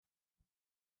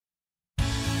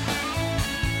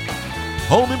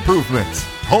home improvements,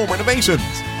 home renovations,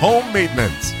 home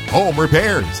maintenance, home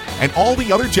repairs, and all the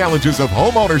other challenges of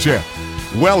home ownership.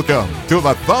 Welcome to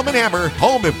the Thumb and Hammer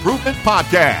Home Improvement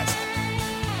Podcast.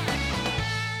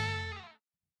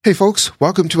 Hey folks,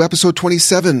 welcome to episode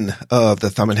 27 of the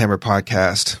Thumb and Hammer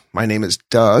Podcast. My name is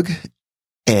Doug,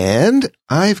 and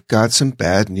I've got some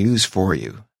bad news for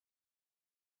you.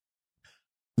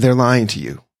 They're lying to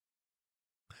you.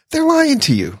 They're lying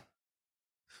to you.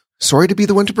 Sorry to be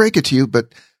the one to break it to you,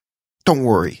 but don't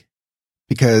worry,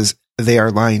 because they are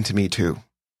lying to me too.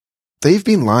 They've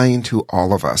been lying to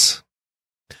all of us.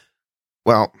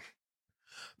 Well,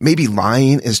 maybe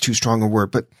lying is too strong a word,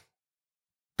 but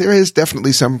there is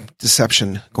definitely some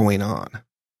deception going on.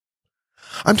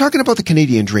 I'm talking about the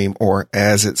Canadian dream, or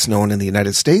as it's known in the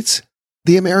United States,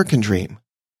 the American dream.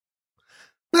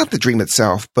 Not the dream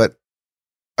itself, but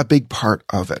a big part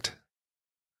of it.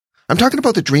 I'm talking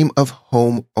about the dream of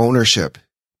home ownership.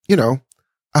 You know,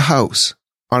 a house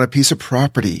on a piece of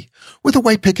property with a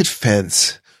white picket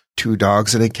fence, 2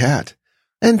 dogs and a cat,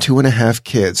 and 2.5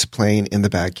 kids playing in the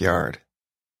backyard.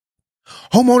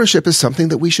 Home ownership is something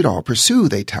that we should all pursue,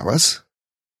 they tell us.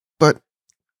 But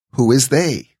who is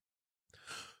they?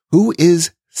 Who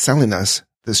is selling us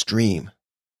this dream?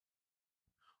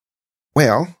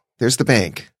 Well, there's the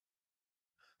bank.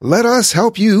 Let us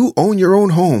help you own your own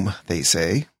home, they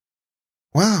say.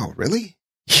 Wow, really?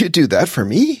 You do that for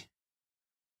me?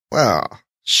 Well,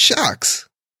 shucks.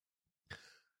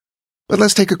 But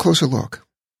let's take a closer look.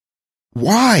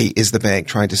 Why is the bank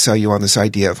trying to sell you on this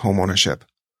idea of home ownership?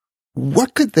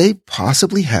 What could they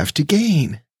possibly have to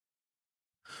gain?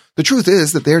 The truth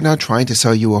is that they're not trying to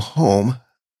sell you a home.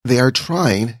 They are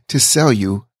trying to sell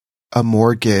you a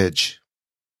mortgage.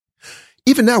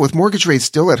 Even now, with mortgage rates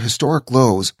still at historic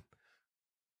lows,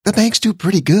 the banks do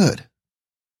pretty good.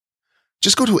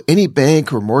 Just go to any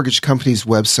bank or mortgage company's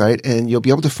website and you'll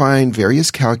be able to find various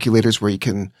calculators where you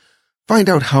can find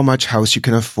out how much house you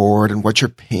can afford and what your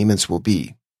payments will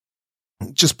be.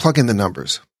 Just plug in the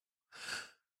numbers.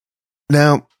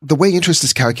 Now, the way interest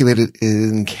is calculated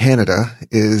in Canada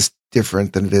is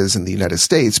different than it is in the United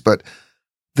States, but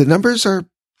the numbers are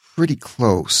pretty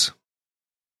close.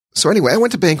 So anyway, I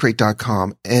went to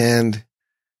Bankrate.com and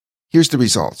here's the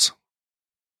results.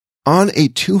 On a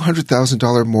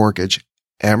 $200,000 mortgage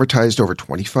amortized over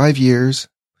 25 years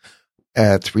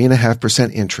at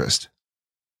 3.5% interest,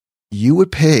 you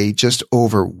would pay just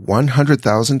over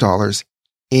 $100,000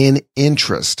 in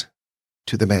interest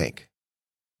to the bank.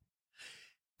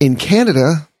 In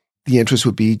Canada, the interest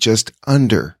would be just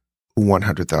under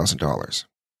 $100,000.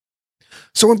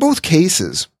 So in both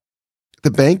cases, the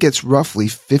bank gets roughly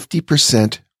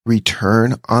 50%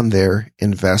 return on their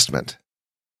investment.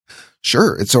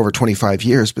 Sure, it's over 25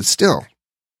 years, but still,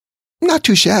 not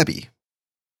too shabby.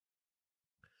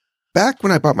 Back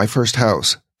when I bought my first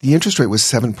house, the interest rate was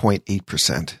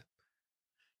 7.8%.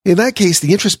 In that case,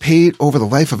 the interest paid over the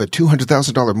life of a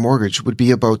 $200,000 mortgage would be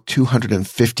about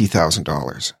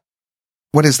 $250,000.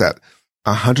 What is that?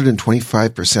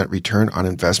 125% return on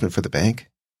investment for the bank?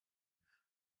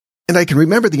 And I can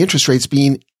remember the interest rates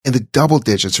being in the double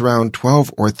digits, around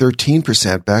 12 or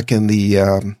 13% back in the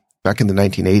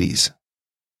 1980s.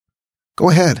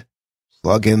 Go ahead,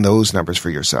 plug in those numbers for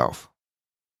yourself.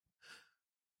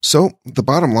 So the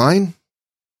bottom line,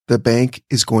 the bank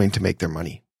is going to make their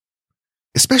money,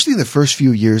 especially in the first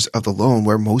few years of the loan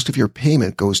where most of your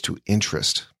payment goes to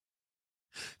interest.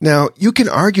 Now, you can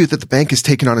argue that the bank is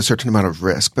taking on a certain amount of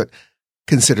risk, but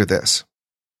consider this.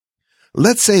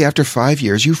 Let's say after 5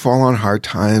 years you fall on hard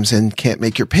times and can't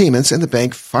make your payments and the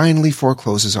bank finally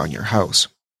forecloses on your house.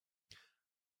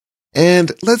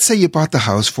 And let's say you bought the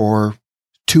house for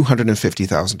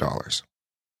 $250,000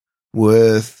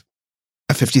 with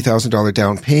a $50,000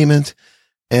 down payment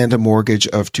and a mortgage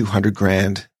of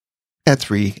 $200,000 at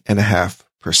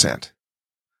 3.5%.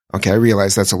 Okay, I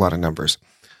realize that's a lot of numbers.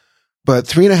 But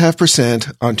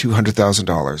 3.5% on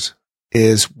 $200,000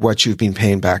 is what you've been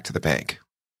paying back to the bank.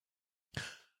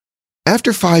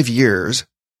 After 5 years,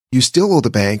 you still owe the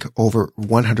bank over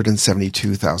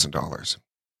 $172,000.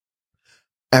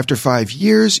 After 5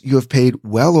 years, you have paid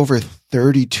well over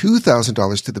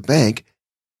 $32,000 to the bank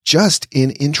just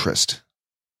in interest.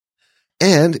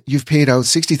 And you've paid out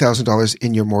 $60,000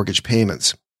 in your mortgage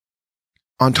payments,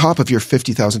 on top of your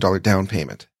 $50,000 down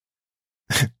payment.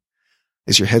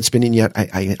 Is your head spinning yet?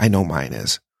 I know mine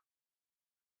is.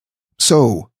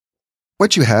 So,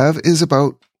 what you have is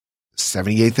about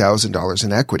 $78,000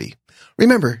 in equity.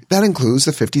 Remember, that includes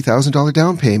the $50,000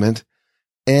 down payment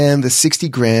and the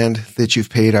 $60,000 that you've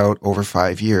paid out over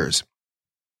 5 years.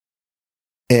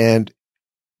 And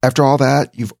after all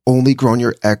that, you've only grown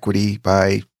your equity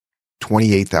by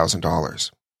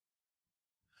 $28,000.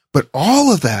 But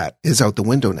all of that is out the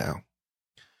window now.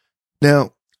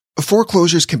 Now,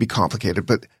 foreclosures can be complicated,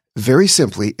 but very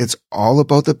simply, it's all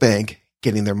about the bank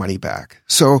getting their money back.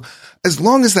 So as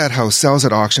long as that house sells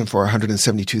at auction for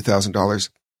 $172,000,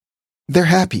 they're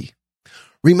happy.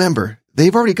 Remember,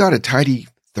 they've already got a tidy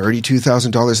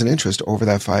 $32,000 in interest over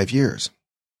that 5 years.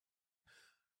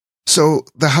 So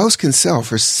the house can sell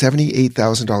for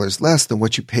 $78,000 less than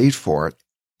what you paid for it,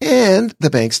 and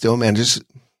the bank still manages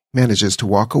to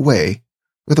walk away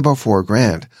with about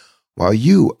 $4,000, while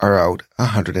you are out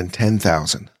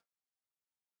 $110,000.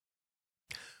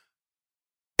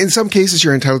 In some cases,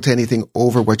 you're entitled to anything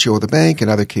over what you owe the bank. In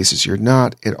other cases, you're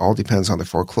not. It all depends on the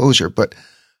foreclosure. But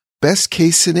best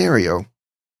case scenario,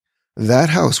 that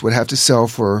house would have to sell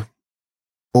for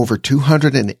over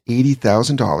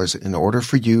 $280,000 in order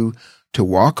for you to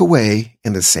walk away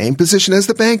in the same position as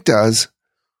the bank does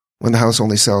when the house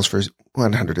only sells for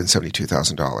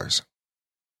 $172,000.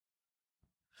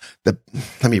 Let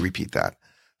me repeat that.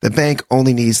 The bank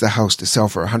only needs the house to sell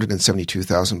for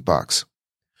 $172,000.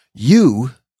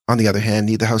 You, on the other hand,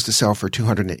 need the house to sell for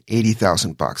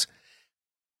 $280,000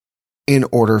 in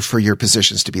order for your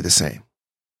positions to be the same.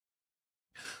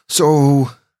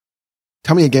 So,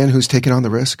 tell me again who's taking on the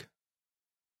risk?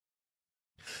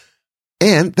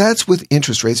 And that's with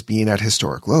interest rates being at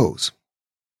historic lows.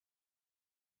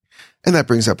 And that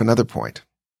brings up another point.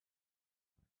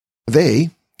 They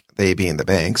being the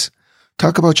banks,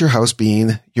 talk about your house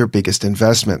being your biggest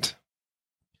investment.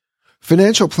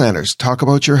 Financial planners talk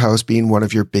about your house being one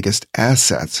of your biggest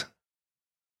assets.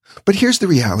 But here's the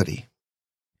reality.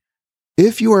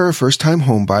 If you are a first-time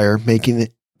home buyer making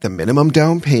the minimum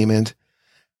down payment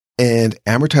and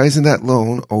amortizing that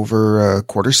loan over a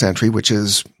quarter century, which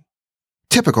is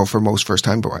typical for most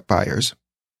first-time buyers,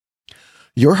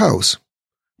 your house,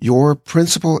 your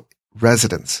principal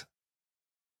residence,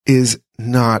 is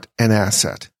not an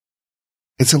asset.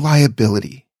 It's a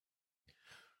liability.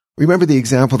 Remember the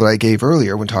example that I gave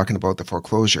earlier when talking about the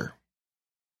foreclosure.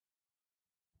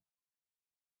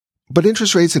 But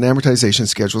interest rates and amortization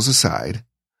schedules aside,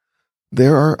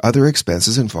 there are other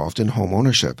expenses involved in home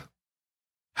ownership.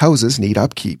 Houses need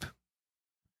upkeep.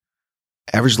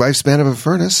 Average lifespan of a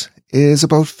furnace is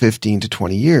about 15 to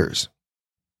 20 years.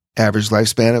 Average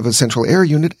lifespan of a central air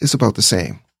unit is about the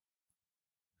same.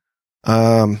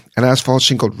 An asphalt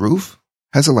shingled roof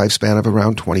has a lifespan of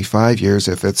around 25 years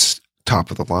if it's top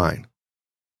of the line.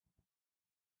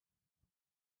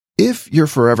 If your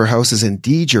forever house is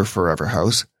indeed your forever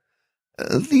house,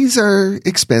 these are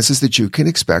expenses that you can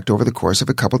expect over the course of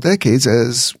a couple decades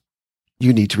as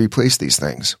you need to replace these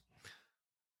things.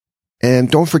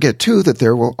 And don't forget, too, that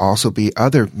there will also be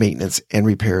other maintenance and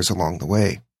repairs along the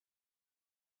way.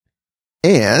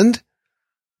 And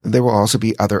there will also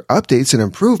be other updates and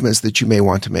improvements that you may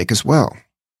want to make as well.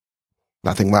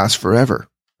 Nothing lasts forever.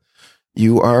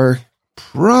 You are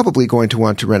probably going to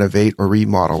want to renovate or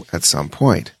remodel at some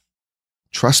point.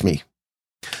 Trust me.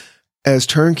 As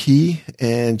turnkey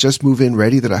and just move in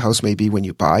ready that a house may be when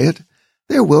you buy it,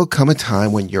 there will come a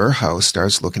time when your house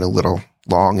starts looking a little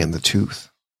long in the tooth.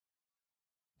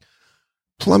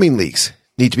 Plumbing leaks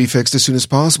need to be fixed as soon as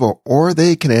possible, or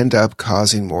they can end up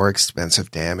causing more expensive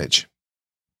damage.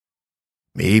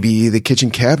 Maybe the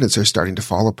kitchen cabinets are starting to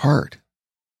fall apart.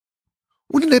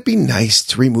 Wouldn't it be nice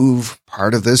to remove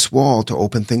part of this wall to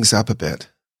open things up a bit?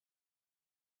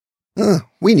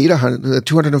 We need a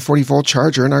 240-volt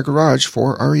charger in our garage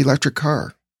for our electric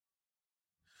car.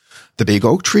 The big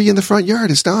oak tree in the front yard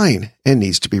is dying and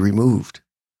needs to be removed.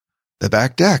 The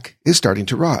back deck is starting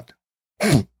to rot.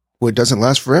 Wood doesn't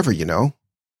last forever, you know.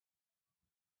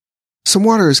 Some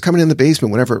water is coming in the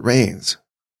basement whenever it rains.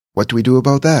 What do we do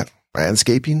about that?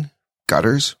 Landscaping,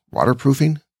 gutters,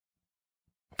 waterproofing.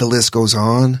 The list goes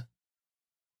on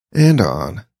and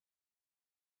on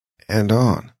and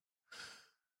on.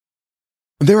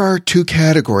 There are two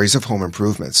categories of home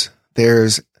improvements.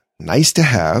 There's nice to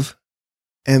have,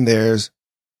 and there's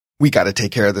we got to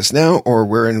take care of this now or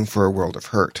we're in for a world of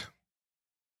hurt.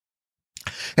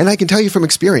 And I can tell you from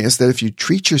experience that if you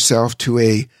treat yourself to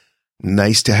a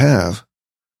nice to have,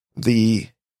 the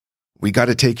we got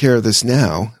to take care of this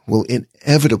now will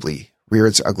inevitably rear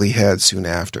its ugly head soon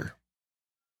after.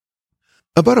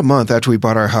 About a month after we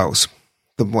bought our house,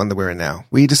 the one that we're in now,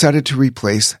 we decided to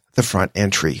replace the front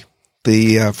entry,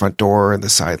 the front door and the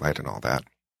side light and all that.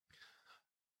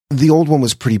 The old one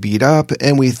was pretty beat up,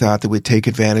 and we thought that we'd take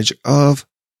advantage of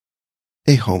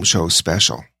a home show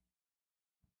special.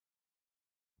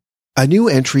 A new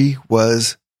entry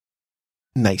was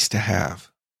nice to have.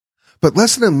 But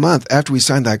less than a month after we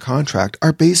signed that contract,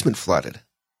 our basement flooded.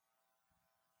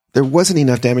 There wasn't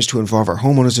enough damage to involve our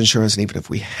homeowner's insurance, and even if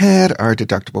we had, our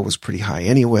deductible was pretty high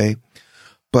anyway.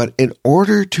 But in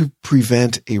order to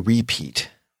prevent a repeat,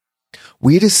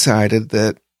 we decided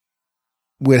that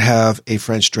we'd have a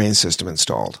French drain system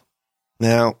installed.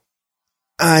 Now,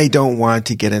 I don't want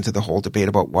to get into the whole debate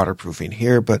about waterproofing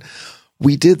here, but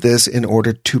we did this in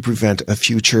order to prevent a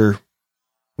future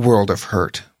world of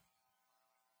hurt.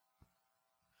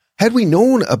 Had we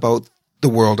known about the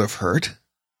world of hurt,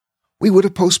 we would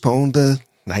have postponed the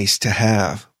nice to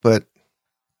have, but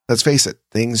let's face it,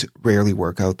 things rarely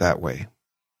work out that way.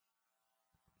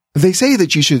 They say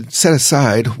that you should set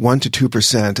aside 1 to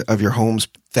 2% of your home's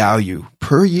value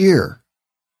per year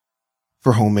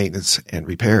for home maintenance and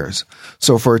repairs.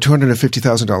 So for a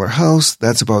 $250,000 house,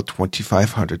 that's about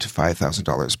 $2,500 to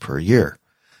 $5,000 per year.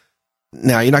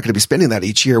 Now, you're not going to be spending that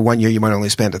each year. One year you might only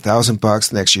spend $1,000.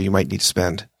 The next year you might need to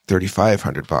spend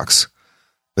 $3,500.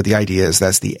 But the idea is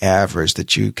that's the average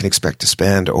that you can expect to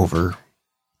spend over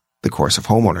the course of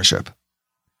home ownership.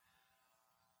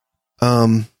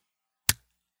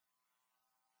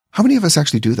 How many of us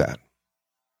actually do that?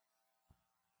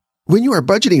 When you are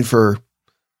budgeting for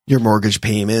your mortgage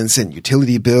payments and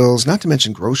utility bills, not to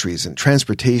mention groceries and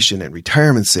transportation and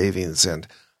retirement savings and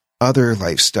other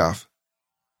life stuff,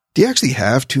 do you actually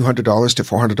have $200 to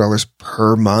 $400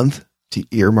 per month to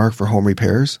earmark for home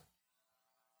repairs?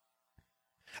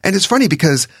 And it's funny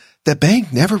because the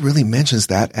bank never really mentions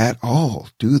that at all,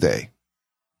 do they?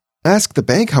 Ask the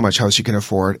bank how much house you can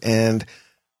afford, and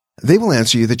they will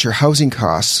answer you that your housing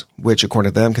costs, which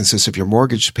according to them consists of your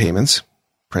mortgage payments,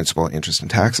 principal, interest, and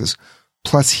taxes,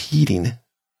 plus heating,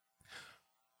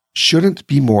 shouldn't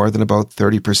be more than about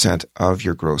 30% of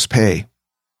your gross pay.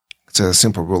 It's a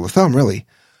simple rule of thumb, really.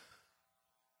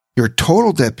 Your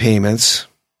total debt payments,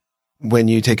 when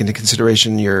you take into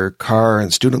consideration your car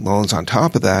and student loans on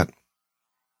top of that,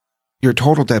 your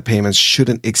total debt payments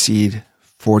shouldn't exceed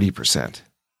 40%.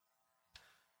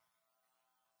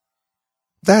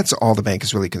 That's all the bank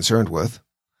is really concerned with.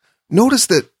 Notice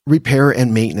that repair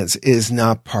and maintenance is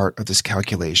not part of this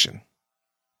calculation.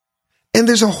 And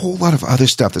there's a whole lot of other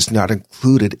stuff that's not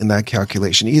included in that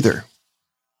calculation either.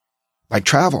 Like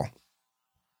travel.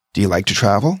 Do you like to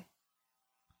travel?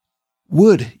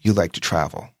 Would you like to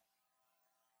travel?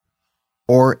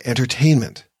 Or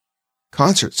entertainment,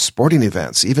 concerts, sporting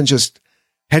events, even just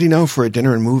heading out for a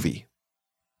dinner and movie.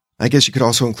 I guess you could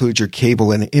also include your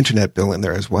cable and internet bill in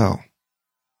there as well.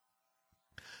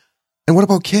 And what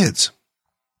about kids?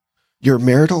 Your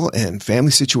marital and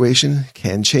family situation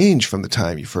can change from the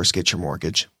time you first get your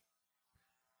mortgage.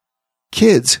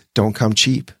 Kids don't come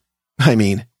cheap. I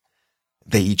mean,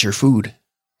 they eat your food.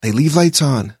 They leave lights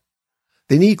on.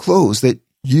 They need clothes that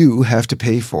you have to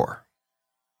pay for.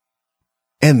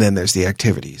 And then there's the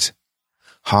activities.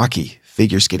 Hockey,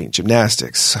 figure skating,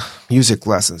 gymnastics, music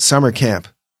lessons, summer camp.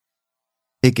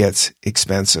 It gets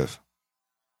expensive.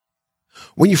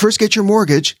 When you first get your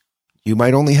mortgage, you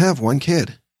might only have one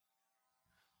kid.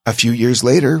 A few years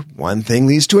later, one thing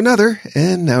leads to another,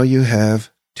 and now you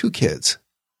have 2 kids.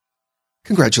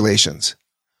 Congratulations.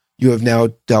 You have now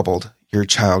doubled your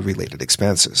child-related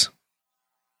expenses.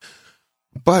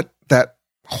 But that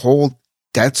whole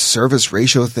debt service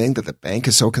ratio thing that the bank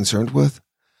is so concerned with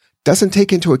doesn't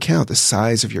take into account the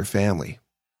size of your family.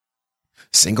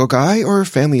 Single guy or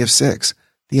family of 6,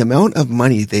 the amount of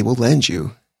money they will lend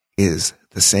you is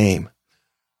the same.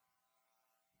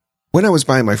 When I was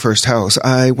buying my first house,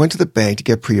 I went to the bank to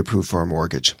get pre-approved for a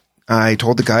mortgage. I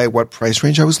told the guy what price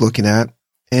range I was looking at,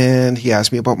 and he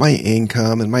asked me about my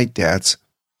income and my debts.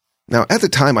 Now, at the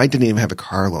time, I didn't even have a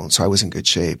car loan, so I was in good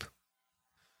shape.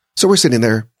 So we're sitting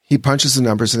there. He punches the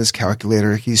numbers in his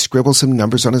calculator. He scribbles some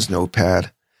numbers on his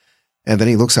notepad. And then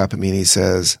he looks up at me and he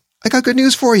says, "I got good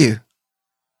news for you.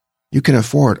 You can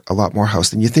afford a lot more house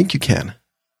than you think you can."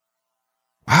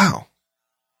 Wow.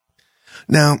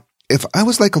 Now, if I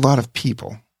was like a lot of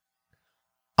people,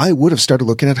 I would have started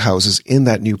looking at houses in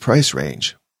that new price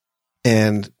range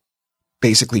and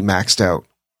basically maxed out.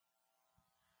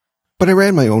 But I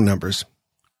ran my own numbers,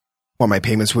 what my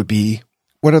payments would be,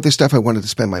 what other stuff I wanted to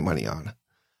spend my money on.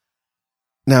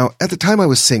 Now, at the time I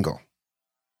was single,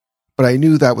 but I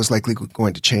knew that was likely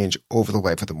going to change over the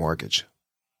life of the mortgage.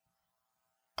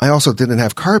 I also didn't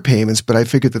have car payments, but I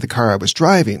figured that the car I was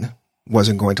driving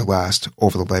wasn't going to last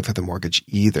over the life of the mortgage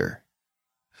either.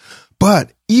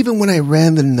 But even when I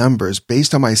ran the numbers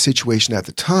based on my situation at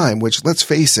the time, which, let's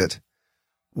face it,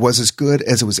 was as good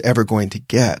as it was ever going to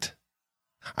get,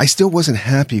 I still wasn't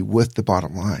happy with the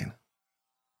bottom line.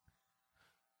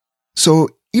 So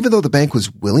even though the bank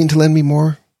was willing to lend me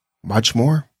more, much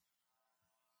more,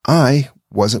 I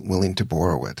wasn't willing to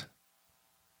borrow it.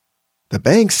 The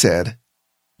bank said,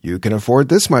 "You can afford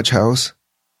this much house."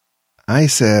 I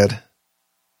said,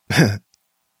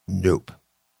 "Nope."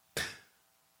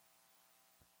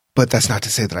 But that's not to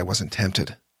say that I wasn't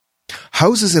tempted.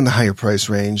 Houses in the higher price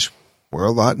range were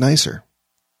a lot nicer.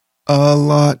 A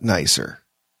lot nicer.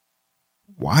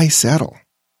 Why settle?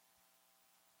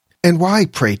 And why,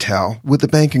 pray tell, would the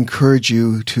bank encourage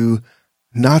you to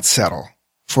not settle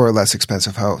for a less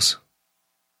expensive house?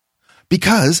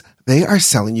 Because they are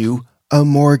selling you a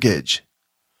mortgage.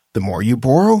 The more you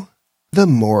borrow, the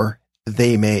more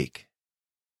they make.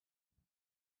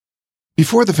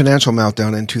 Before the financial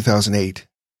meltdown in 2008,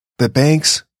 the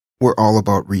banks were all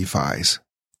about refinances.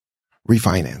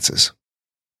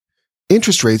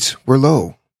 Interest rates were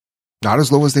low. Not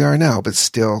as low as they are now, but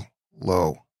still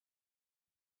low.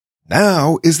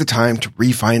 Now is the time to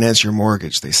refinance your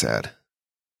mortgage, they said,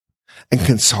 and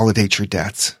consolidate your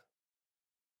debts.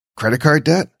 Credit card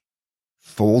debt?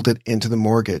 Fold it into the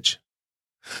mortgage.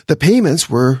 The payments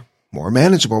were more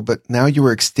manageable, but now you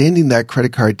are extending that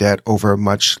credit card debt over a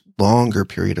much longer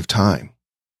period of time.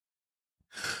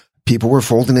 People were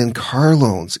folding in car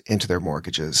loans into their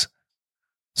mortgages.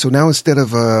 So now instead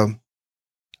of a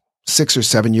 6 or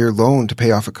 7 year loan to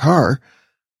pay off a car,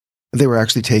 they were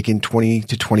actually taking 20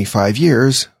 to 25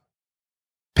 years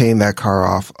paying that car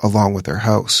off along with their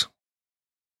house.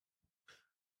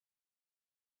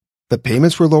 The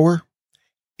payments were lower.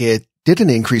 It didn't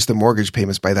increase the mortgage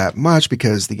payments by that much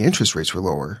because the interest rates were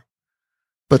lower.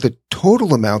 But the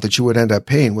total amount that you would end up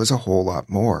paying was a whole lot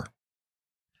more.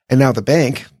 And now the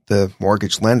bank, the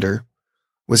mortgage lender,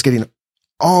 was getting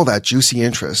all that juicy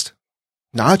interest,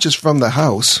 not just from the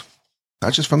house,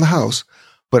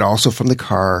 but also from the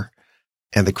car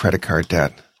and the credit card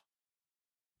debt.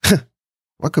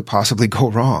 What could possibly go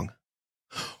wrong?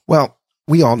 Well,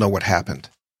 we all know what happened.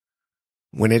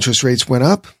 When interest rates went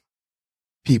up,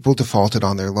 people defaulted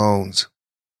on their loans.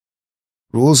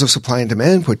 Rules of supply and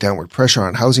demand put downward pressure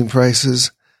on housing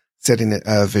prices, setting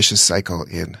a vicious cycle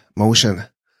in motion.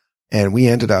 And we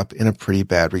ended up in a pretty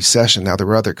bad recession. Now, there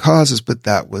were other causes, but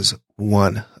that was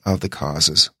one of the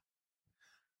causes.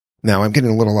 Now, I'm getting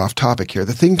a little off topic here.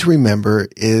 The thing to remember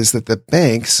is that the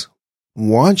banks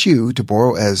want you to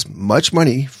borrow as much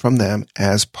money from them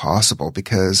as possible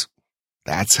because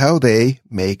that's how they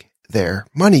make their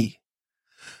money.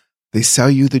 They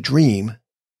sell you the dream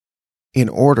in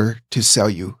order to sell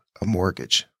you a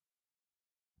mortgage.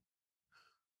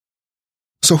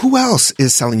 So who else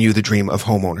is selling you the dream of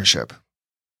home ownership?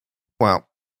 Well,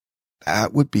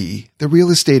 that would be the real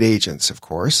estate agents, of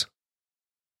course.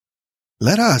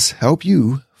 Let us help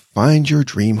you find your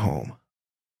dream home.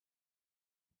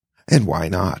 And why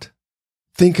not?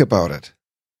 Think about it.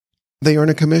 They earn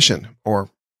a commission,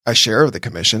 or a share of the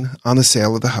commission, on the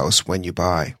sale of the house when you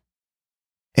buy.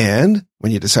 And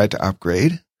when you decide to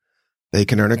upgrade, they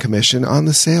can earn a commission on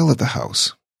the sale of the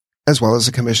house, as well as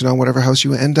a commission on whatever house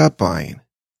you end up buying.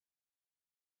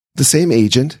 The same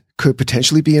agent could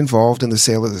potentially be involved in the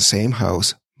sale of the same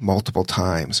house multiple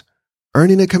times,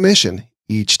 earning a commission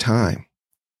each time.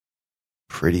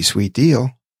 Pretty sweet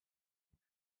deal.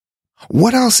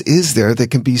 What else is there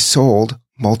that can be sold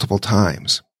multiple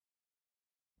times?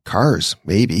 Cars,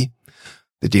 maybe.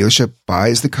 The dealership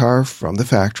buys the car from the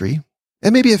factory,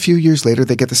 and maybe a few years later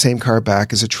they get the same car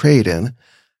back as a trade-in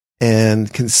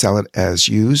and can sell it as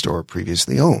used or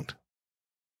previously owned.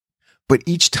 But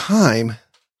each time,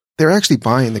 they're actually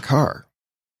buying the car.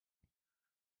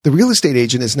 The real estate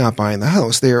agent is not buying the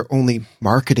house, they are only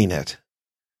marketing it.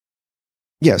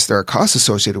 Yes, there are costs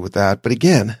associated with that, but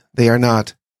again, they are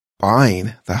not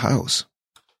buying the house.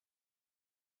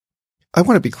 I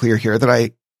want to be clear here that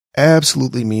I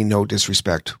absolutely mean no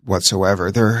disrespect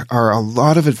whatsoever. There are a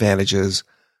lot of advantages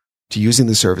to using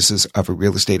the services of a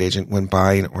real estate agent when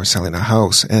buying or selling a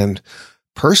house. And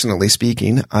personally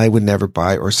speaking, I would never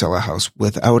buy or sell a house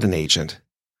without an agent.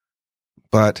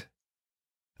 But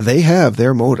they have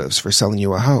their motives for selling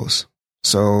you a house,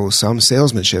 so some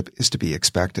salesmanship is to be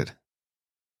expected.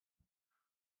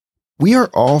 We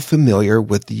are all familiar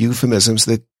with the euphemisms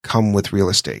that come with real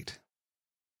estate.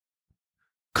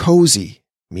 Cozy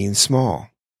means small.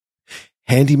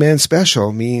 Handyman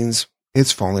special means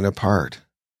it's falling apart.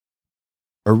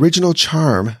 Original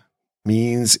charm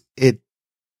means it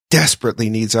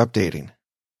desperately needs updating.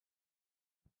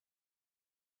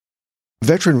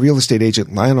 Veteran real estate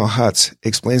agent Lionel Hutz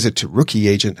explains it to rookie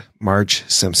agent Marge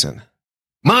Simpson.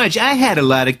 Marge, I had a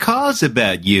lot of calls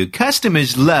about you.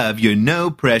 Customers love your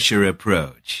no-pressure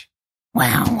approach.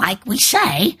 Well, like we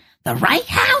say, the right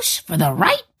house for the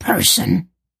right person.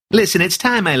 Listen, it's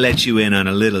time I let you in on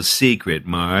a little secret,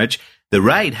 Marge. The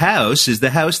right house is the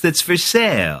house that's for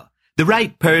sale. The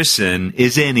right person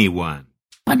is anyone.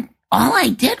 But all I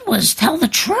did was tell the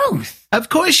truth. Of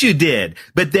course you did,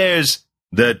 but there's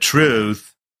the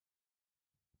truth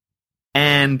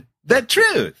and the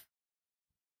truth.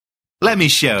 Let me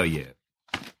show you.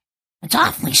 It's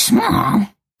awfully small.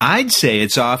 I'd say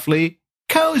it's awfully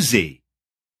cozy.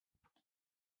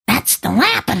 That's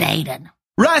dilapidated.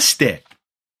 Rustic.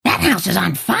 That house is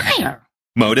on fire.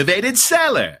 Motivated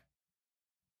seller.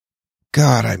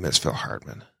 God, I miss Phil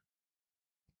Hartman.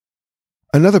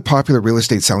 Another popular real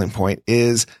estate selling point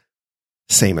is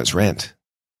same as rent.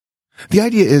 The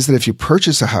idea is that if you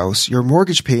purchase a house, your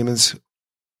mortgage payments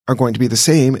are going to be the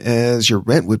same as your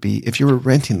rent would be if you were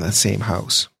renting the same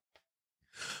house.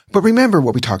 But remember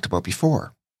what we talked about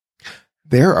before.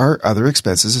 There are other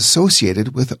expenses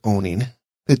associated with owning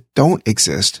that don't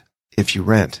exist if you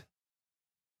rent.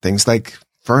 Things like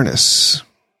furnace,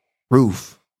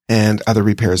 roof, and other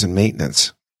repairs and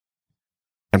maintenance,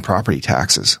 and property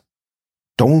taxes.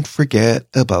 Don't forget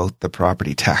about the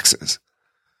property taxes.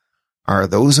 Are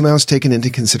those amounts taken into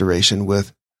consideration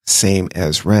with same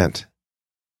as rent?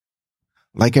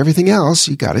 Like everything else,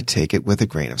 you got to take it with a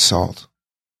grain of salt.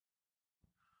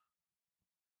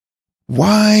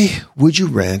 Why would you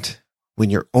rent when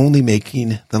you're only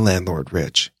making the landlord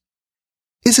rich?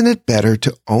 Isn't it better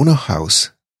to own a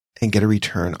house and get a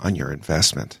return on your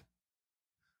investment?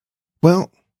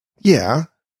 Well, yeah,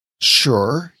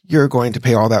 sure, you're going to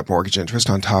pay all that mortgage interest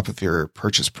on top of your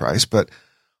purchase price, but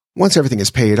once everything is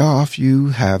paid off, you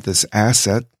have this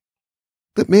asset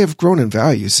that may have grown in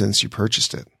value since you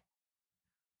purchased it.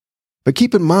 But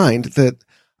keep in mind that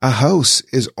a house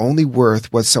is only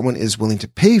worth what someone is willing to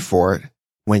pay for it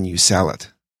when you sell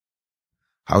it.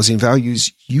 Housing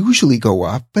values usually go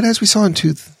up, but as we saw in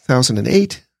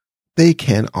 2008, they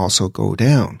can also go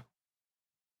down.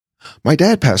 My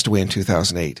dad passed away in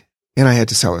 2008, and I had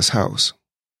to sell his house.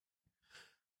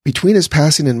 Between his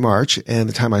passing in March and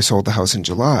the time I sold the house in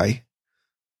July,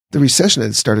 the recession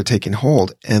had started taking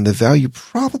hold, and the value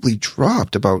probably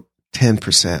dropped about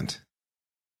 10%.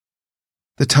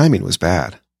 The timing was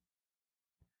bad.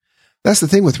 That's the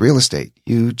thing with real estate.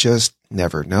 You just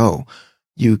never know.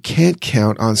 You can't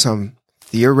count on some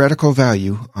theoretical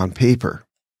value on paper.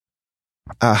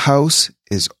 A house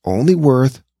is only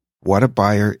worth what a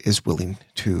buyer is willing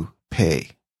to pay.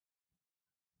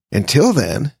 Until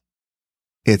then,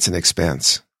 it's an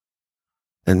expense.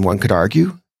 And one could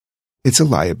argue it's a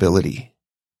liability.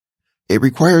 It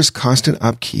requires constant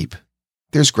upkeep.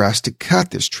 There's grass to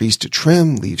cut, there's trees to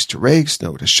trim, leaves to rake,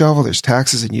 snow to shovel, there's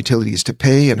taxes and utilities to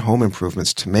pay, and home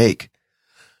improvements to make.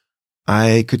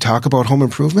 I could talk about home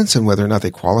improvements and whether or not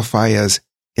they qualify as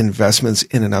investments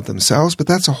in and of themselves, but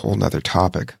that's a whole nother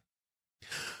topic.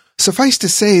 Suffice to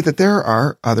say that there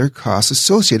are other costs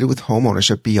associated with home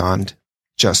ownership beyond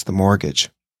just the mortgage.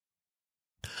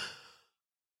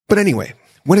 But anyway,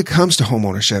 when it comes to home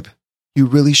ownership, you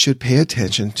really should pay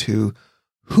attention to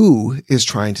who is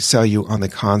trying to sell you on the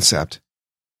concept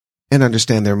and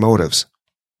understand their motives,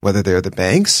 whether they're the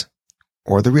banks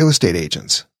or the real estate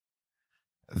agents.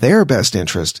 Their best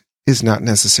interest is not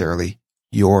necessarily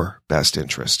your best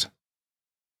interest.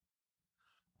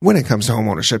 When it comes to home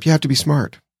ownership, you have to be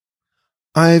smart.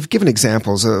 I've given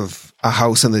examples of a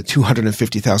house in the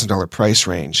 $250,000 price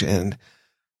range, and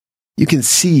you can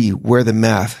see where the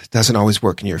math doesn't always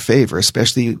work in your favor,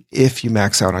 especially if you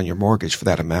max out on your mortgage for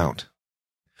that amount.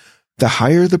 The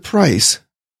higher the price,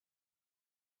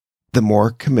 the more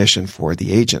commission for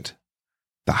the agent.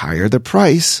 The higher the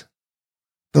price,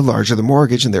 the larger the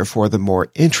mortgage, and therefore the more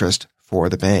interest for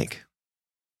the bank.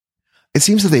 It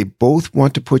seems that they both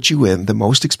want to put you in the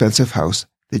most expensive house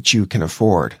that you can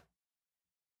afford.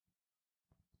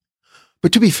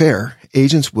 But to be fair,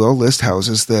 agents will list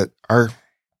houses that are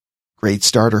great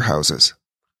starter houses,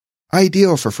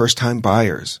 ideal for first-time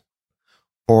buyers,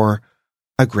 or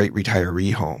a great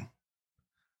retiree home.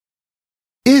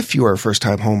 If you are a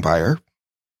first-time home buyer,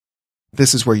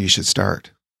 this is where you should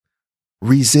start.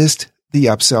 Resist the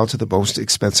upsell to the most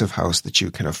expensive house that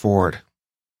you can afford.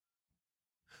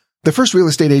 The first real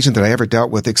estate agent that I ever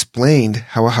dealt with explained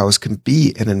how a house can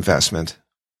be an investment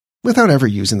without ever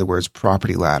using the words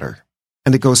property ladder.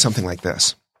 And it goes something like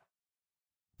this.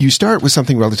 You start with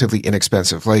something relatively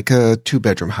inexpensive, like a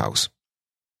 2-bedroom house,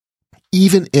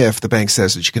 even if the bank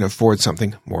says that you can afford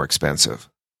something more expensive.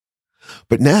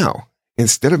 But now,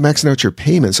 instead of maxing out your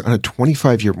payments on a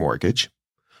 25-year mortgage,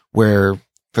 where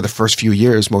for the first few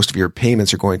years most of your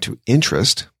payments are going to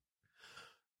interest,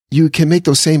 you can make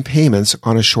those same payments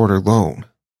on a shorter loan,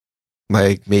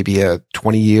 like maybe a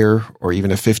 20-year or even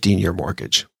a 15-year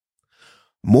mortgage.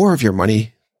 More of your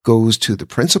money goes to the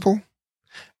principal,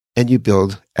 and you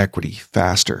build equity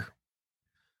faster.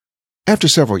 After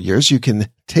several years, you can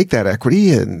take that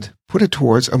equity and put it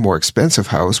towards a more expensive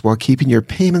house while keeping your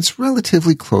payments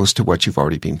relatively close to what you've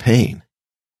already been paying.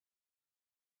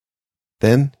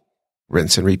 Then,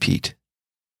 rinse and repeat.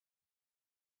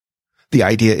 The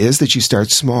idea is that you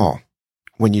start small,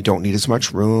 when you don't need as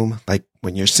much room, like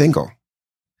when you're single.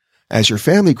 As your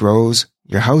family grows,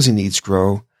 your housing needs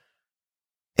grow,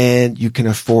 and you can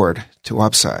afford to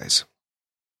upsize.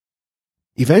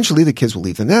 Eventually, the kids will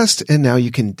leave the nest, and now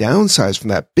you can downsize from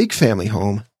that big family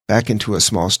home back into a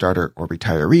small starter or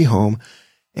retiree home,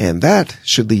 and that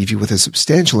should leave you with a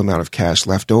substantial amount of cash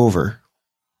left over,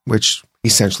 which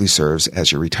essentially serves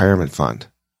as your retirement fund.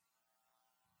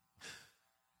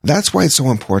 That's why it's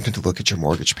so important to look at your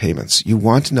mortgage payments. You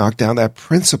want to knock down that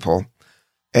principal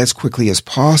as quickly as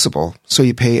possible so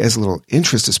you pay as little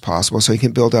interest as possible so you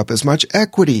can build up as much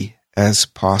equity as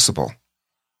possible.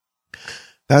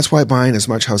 That's why buying as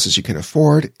much house as you can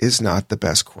afford is not the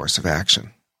best course of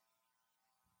action.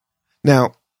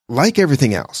 Now, like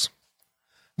everything else,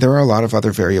 there are a lot of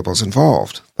other variables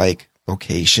involved, like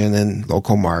location and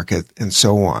local market and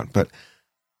so on. But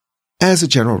as a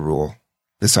general rule,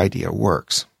 this idea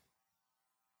works.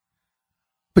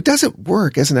 But does it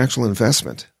work as an actual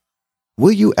investment?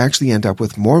 Will you actually end up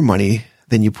with more money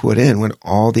than you put in when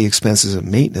all the expenses of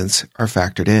maintenance are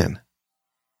factored in?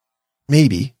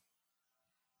 Maybe.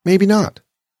 Maybe not.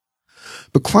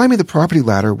 But climbing the property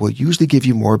ladder will usually give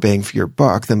you more bang for your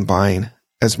buck than buying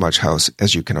as much house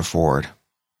as you can afford.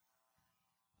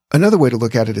 Another way to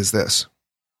look at it is this.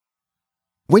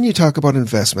 When you talk about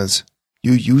investments,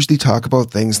 you usually talk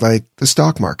about things like the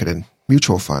stock market and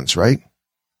mutual funds, right?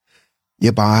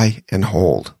 You buy and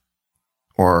hold.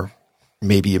 Or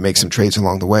maybe you make some trades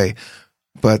along the way.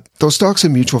 But those stocks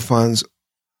and mutual funds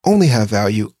only have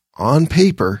value on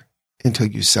paper until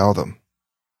you sell them.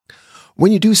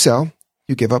 When you do sell,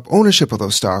 you give up ownership of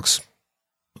those stocks,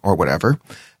 or whatever,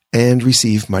 and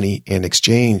receive money in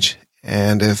exchange.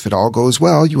 And if it all goes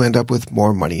well, you end up with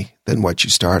more money than what you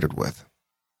started with.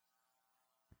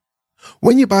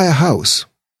 When you buy a house,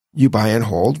 you buy and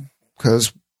hold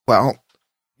because, well,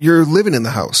 you're living in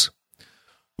the house.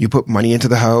 You put money into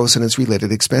the house and its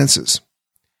related expenses.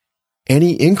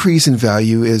 Any increase in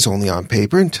value is only on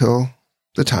paper until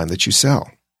the time that you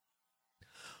sell.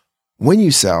 When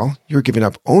you sell, you're giving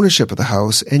up ownership of the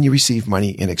house and you receive money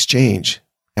in exchange.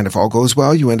 And if all goes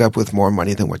well, you end up with more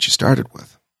money than what you started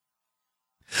with.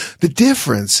 The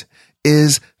difference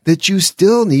is that you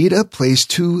still need a place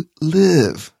to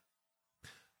live.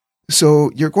 So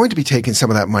you're going to be taking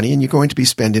some of that money and you're going to be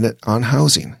spending it on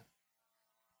housing.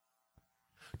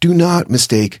 Do not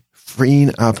mistake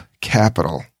freeing up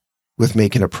capital with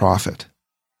making a profit.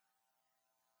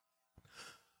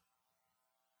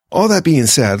 All that being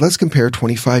said, let's compare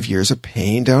 25 years of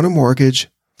paying down a mortgage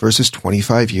versus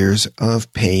 25 years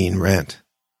of paying rent.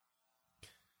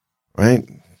 Right?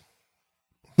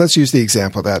 Let's use the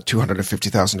example of that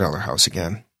 $250,000 house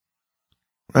again.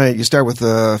 Right? You start with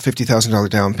a $50,000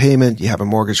 down payment. You have a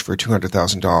mortgage for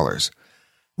 $200,000.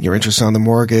 Your interest on the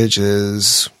mortgage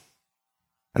is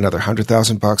another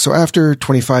 $100,000. So after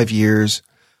 25 years,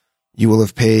 you will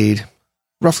have paid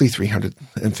roughly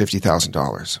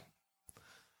 $350,000.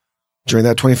 During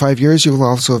that 25 years, you will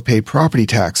also have paid property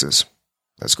taxes.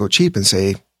 Let's go cheap and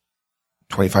say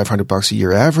 $2,500 a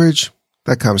year average.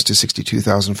 That comes to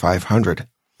 $62,500.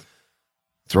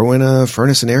 Throw in a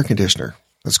furnace and air conditioner.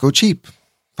 Let's go cheap.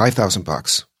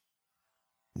 $5,000.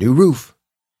 New roof.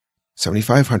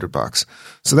 $7,500.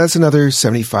 So that's another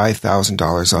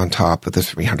 $75,000 on top of the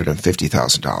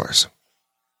 $350,000.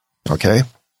 Okay?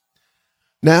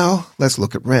 Now, let's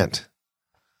look at rent.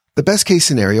 The best case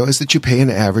scenario is that you pay an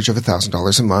average of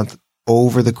 $1,000 a month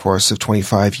over the course of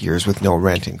 25 years with no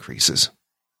rent increases.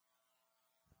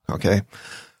 Okay?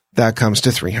 That comes to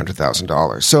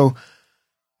 $300,000. So,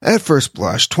 at first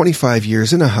blush, 25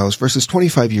 years in a house versus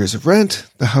 25 years of rent,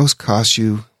 the house costs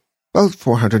you about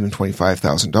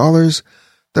 $425,000.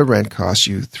 The rent costs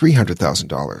you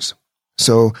 $300,000.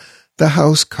 So, the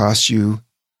house costs you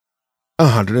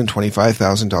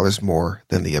 $125,000 more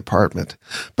than the apartment.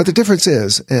 But the difference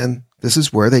is, and this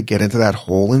is where they get into that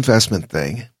whole investment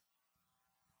thing,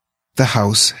 the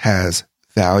house has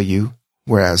value,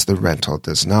 whereas the rental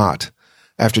does not.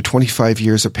 After 25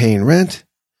 years of paying rent,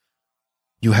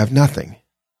 you have nothing.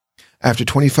 After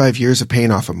 25 years of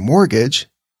paying off a mortgage,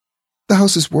 the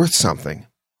house is worth something.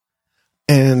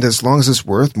 And as long as it's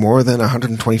worth more than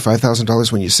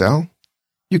 $125,000 when you sell,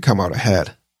 you come out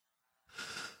ahead.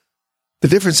 The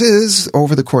difference is,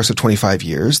 over the course of 25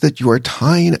 years, that you are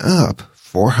tying up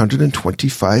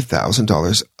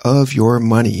 $425,000 of your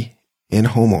money in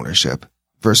homeownership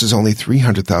versus only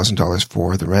 $300,000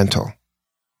 for the rental.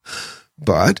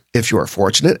 But if you are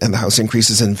fortunate and the house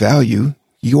increases in value,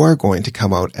 you are going to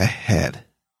come out ahead.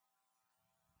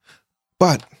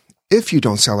 But if you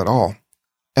don't sell at all,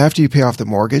 after you pay off the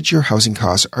mortgage, your housing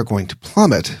costs are going to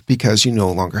plummet because you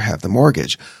no longer have the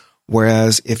mortgage.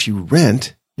 Whereas if you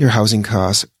rent, your housing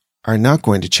costs are not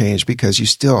going to change because you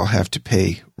still have to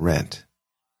pay rent.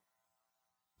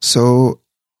 So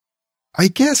I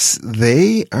guess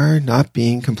they are not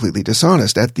being completely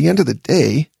dishonest. At the end of the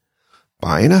day,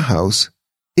 buying a house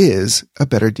is a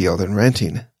better deal than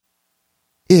renting,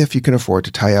 if you can afford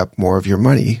to tie up more of your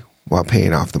money while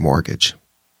paying off the mortgage.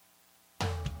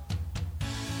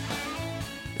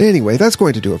 Anyway, that's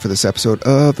going to do it for this episode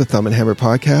of the Thumb and Hammer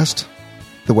podcast.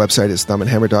 The website is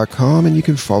thumbandhammer.com, and you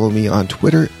can follow me on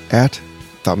Twitter at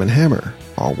Thumb and Hammer,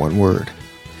 all one word.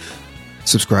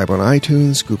 Subscribe on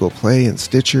iTunes, Google Play, and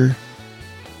Stitcher.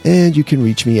 And you can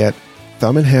reach me at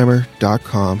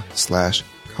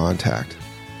thumbandhammer.com/contact.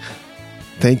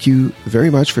 Thank you very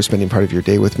much for spending part of your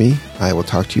day with me. I will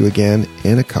talk to you again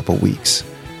in a couple weeks.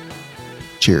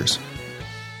 Cheers.